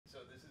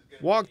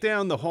Walk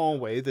down the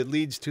hallway that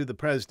leads to the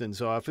president's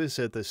office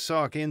at the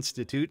Salk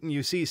Institute, and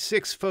you see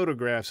 6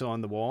 photographs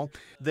on the wall.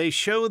 They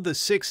show the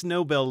 6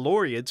 Nobel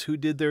laureates who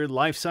did their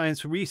life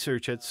science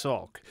research at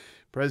Salk.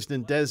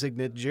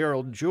 President-designate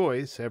Jerry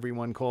Joyce,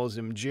 everyone calls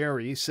him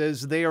Jerry,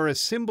 says they are a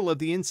symbol of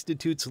the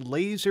Institute's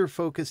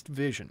laser-focused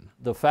vision.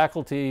 The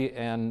faculty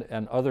and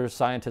other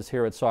scientists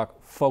here at Salk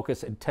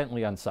focus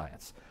intently on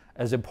science.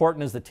 As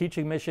important as the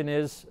teaching mission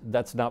is,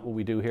 that's not what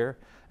we do here.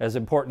 As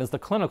important as the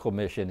clinical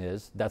mission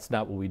is, that's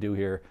not what we do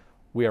here.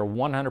 We are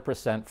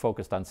 100%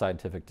 focused on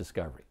scientific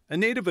discovery. A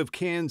native of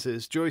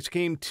Kansas, Joyce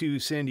came to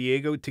San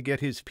Diego to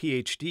get his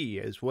Ph.D.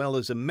 as well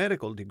as a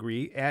medical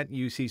degree at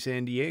UC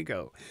San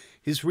Diego.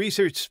 His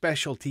research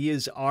specialty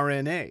is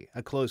RNA,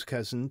 a close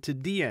cousin to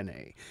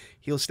DNA.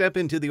 He'll step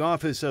into the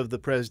office of the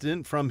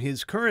president from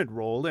his current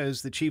role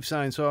as the chief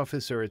science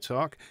officer at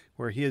Salk,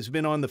 where he has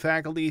been on the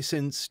faculty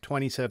since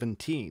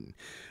 2017.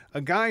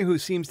 A guy who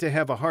seems to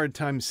have a hard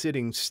time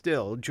sitting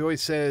still,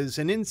 Joyce says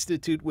an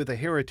institute with a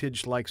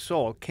heritage like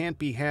Salk can't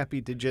be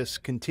happy to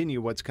just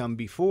continue what's come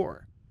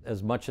before.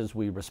 As much as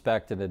we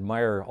respect and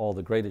admire all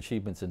the great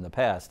achievements in the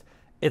past,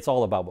 it's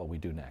all about what we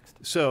do next.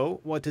 So,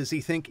 what does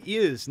he think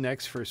is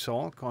next for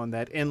Salk on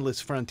that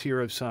endless frontier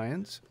of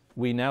science?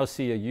 We now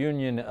see a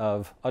union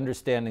of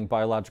understanding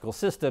biological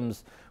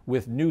systems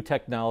with new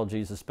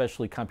technologies,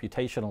 especially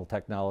computational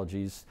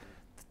technologies,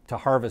 to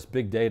harvest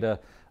big data,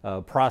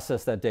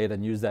 process that data,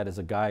 and use that as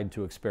a guide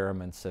to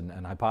experiments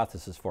and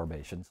hypothesis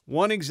formations.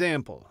 One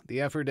example,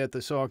 the effort at the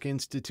Salk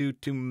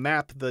Institute to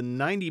map the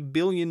 90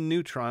 billion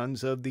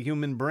neutrons of the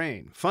human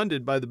brain,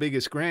 funded by the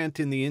biggest grant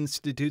in the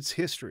Institute's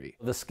history.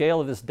 The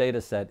scale of this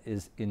data set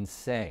is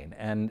insane,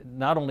 and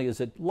not only is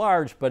it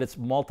large, but it's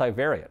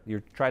multivariate.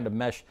 You're trying to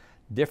mesh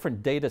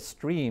different data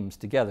streams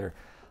together.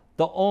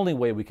 The only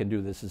way we can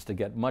do this is to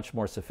get much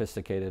more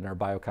sophisticated in our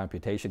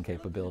biocomputation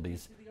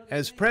capabilities.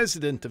 As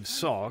president of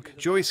Salk,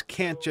 Joyce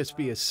can't just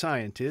be a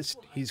scientist.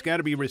 He's got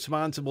to be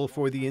responsible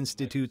for the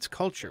Institute's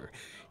culture.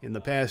 In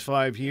the past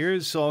 5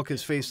 years, Salk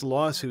has faced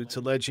lawsuits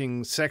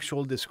alleging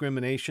sexual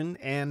discrimination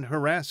and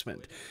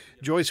harassment.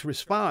 Joyce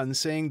responds,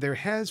 saying there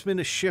has been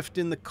a shift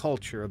in the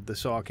culture of the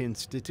Salk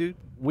Institute.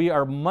 We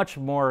are much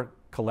more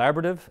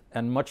collaborative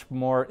and much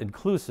more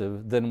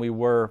inclusive than we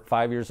were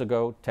 5 years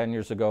ago, 10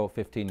 years ago,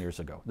 15 years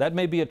ago. That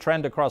may be a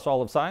trend across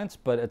all of science,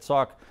 but at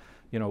Salk,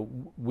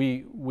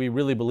 we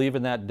really believe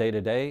in that day to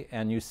day,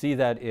 and you see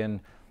that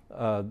in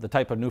the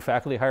type of new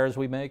faculty hires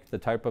we make, the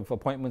type of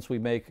appointments we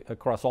make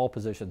across all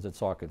positions at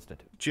Salk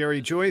Institute.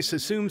 Jerry Joyce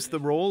assumes the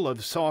role of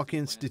Salk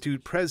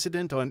Institute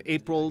president on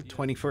April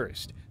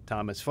 21st.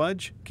 Thomas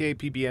Fudge,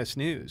 KPBS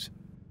News.